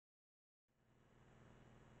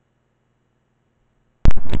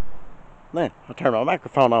Man, I turned my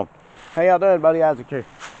microphone on. How y'all doing, buddy? Isaac here.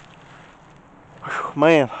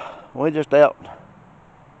 Man, we just out.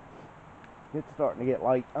 It's starting to get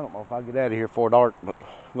late. I don't know if I'll get out of here before dark, but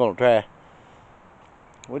I'm gonna try.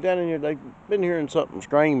 We're down in here. They've been hearing something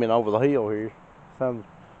screaming over the hill here. Sounds,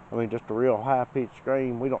 just a real high-pitched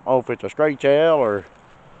scream. We don't know if it's a screech owl or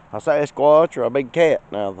a Sasquatch or a big cat.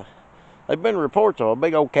 Now, they've been reports of a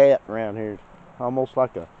big old cat around here, almost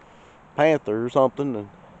like a panther or something. And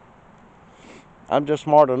I'm just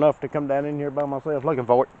smart enough to come down in here by myself looking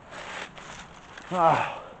for it.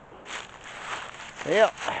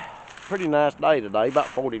 Yeah, pretty nice day today, about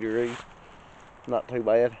 40 degrees. Not too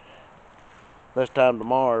bad. This time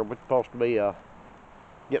tomorrow we're supposed to be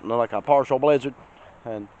getting like a partial blizzard,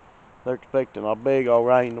 and they're expecting a big old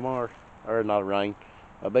rain tomorrow. Or not a rain,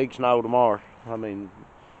 a big snow tomorrow.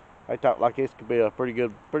 They talk like this could be a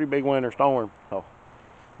pretty big winter storm. So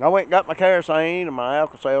I went and got my kerosene and my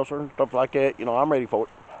Alka-Seltzer and stuff like that. I'm ready for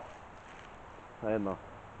it. And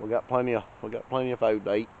we got plenty of food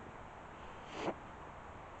to eat.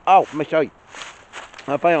 Oh, let me show you.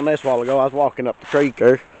 I found this a while ago. I was walking up the creek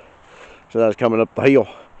there, so I was coming up the hill.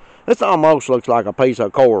 This almost looks like a piece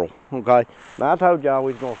of coral. Okay. Now I told y'all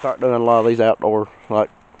we was gonna start doing a lot of these outdoor,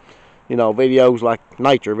 videos, like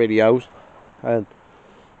nature videos. And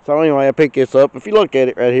so anyway, I picked this up. If you look at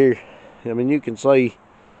it right here, you can see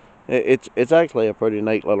it's actually a pretty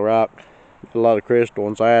neat little rock. A lot of crystal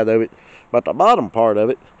inside of it, but the bottom part of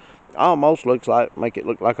it almost make it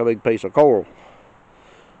look like a big piece of coral.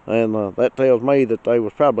 And that tells me that there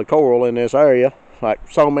was probably coral in this area, like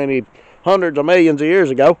so many hundreds of millions of years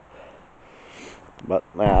ago. But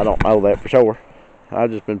now I don't know that for sure. I've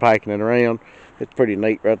just been packing it around. It's pretty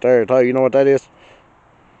neat right there. Tell you know what that is?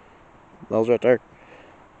 Those right there.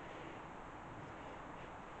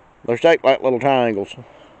 They're shaped like little triangles.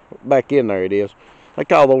 Back in there it is. They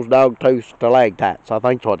call those dog-tooth stalactites. I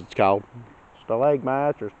think that's what it's called.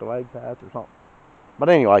 Stalagmites or stalactites or something. But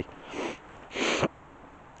anyway.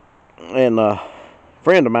 And a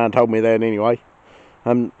friend of mine told me that anyway.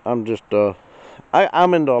 I'm just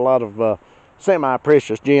I'm into a lot of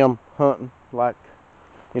semi-precious gem hunting, like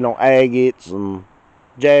agates and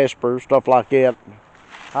jasper, stuff like that.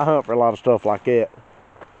 I hunt for a lot of stuff like that,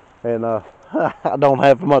 and I don't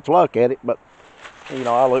have much luck at it, but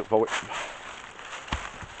I look for it.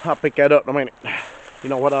 I'll pick that up in a minute. You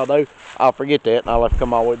know what I'll do? I'll forget that and I'll have to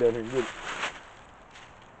come all the way down here and get it.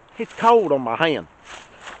 It's cold on my hand.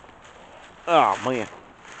 Oh man.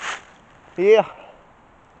 Yeah.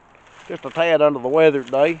 Just a tad under the weather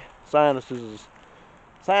today. Sinuses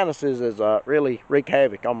is really wreak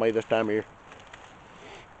havoc on me this time of year.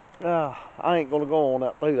 I ain't gonna go on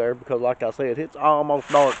out through there because, like I said, it's almost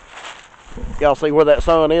dark. Y'all see where that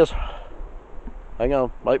sun is? Hang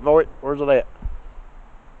on, wait for it. Where's it at?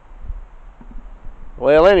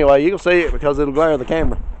 Well, anyway, you can see it because it'll glare the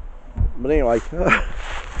camera. But anyway,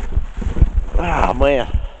 oh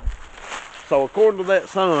man. So according to that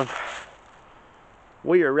sun,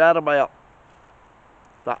 we are right about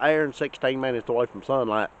the hour and 16 minutes away from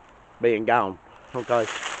sunlight being gone. Okay.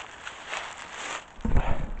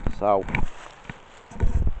 So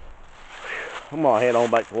I'm gonna head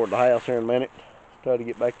on back toward the house here in a minute. Try to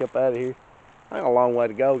get back up out of here. I got a long way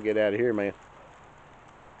to go to get out of here, man.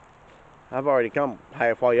 I've already come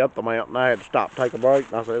halfway up the mountain. I had to stop, take a break,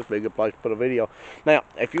 and I said, this would be a good place to put a video. Now,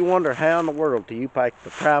 if you wonder how in the world do you pack the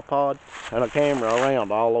tripod and a camera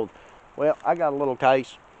around all over, well, I got a little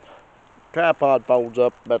case. Tripod folds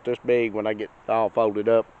up about this big when I get all folded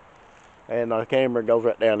up, and the camera goes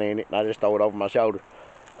right down in it, and I just throw it over my shoulder.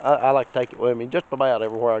 I like to take it with me just about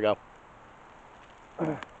everywhere I go.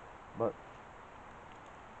 But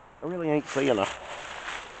I really ain't seeing a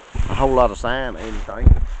whole lot of sign or anything.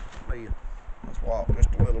 Let's walk just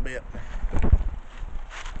a little bit.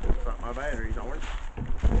 Looks like my battery's on.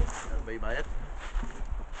 That'd be bad.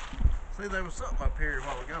 See, there was something up here a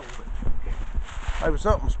while ago. There was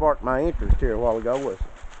something sparked my interest here a while ago.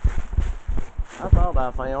 I thought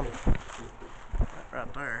I found that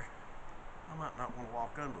right there. I might not want to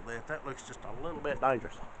walk under that. That looks just a little bit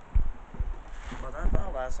dangerous. But I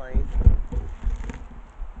thought I seen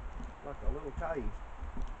like a little cave.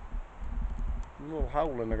 A little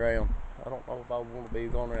hole in the ground. I don't know if I want to be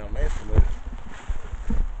going around messing with it.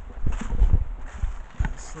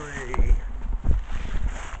 Let's see.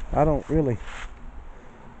 I don't really.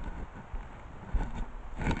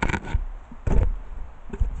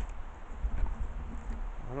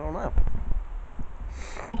 I don't know.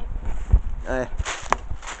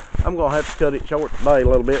 I'm going to have to cut it short today a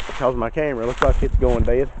little bit because my camera looks like it's going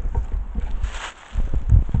dead.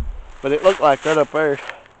 But it looked like right up there,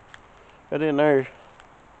 right in there,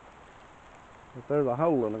 But there's a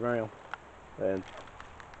hole in the ground, and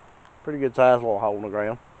pretty good sized little hole in the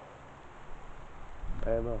ground.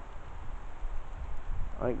 And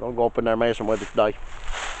I ain't gonna go up in there messing with it today.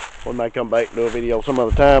 We may come back and do a video some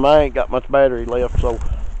other time. I ain't got much battery left, so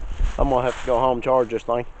I'm gonna have to go home and charge this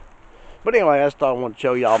thing. But anyway, that's all I want to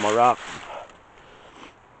show y'all my rock.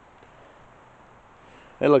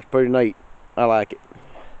 It looks pretty neat. I like it.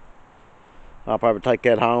 I'll probably take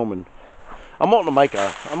that home, and I'm wanting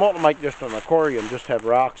to make just an aquarium, just have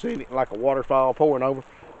rocks in it, like a waterfall pouring over.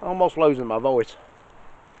 I'm almost losing my voice.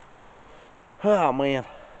 Oh man.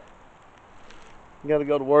 Gotta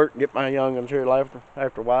go to work and get my young'uns here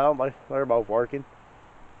after a while. They're both working.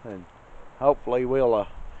 And hopefully we'll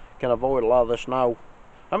can avoid a lot of the snow.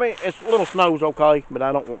 I mean, it's little snow's okay, but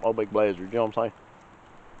I don't want no big blizzard, you know what I'm saying?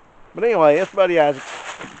 But anyway, it's Buddy Isaac.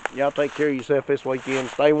 Y'all take care of yourself this weekend.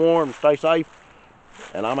 Stay warm, stay safe,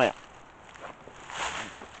 and I'm out.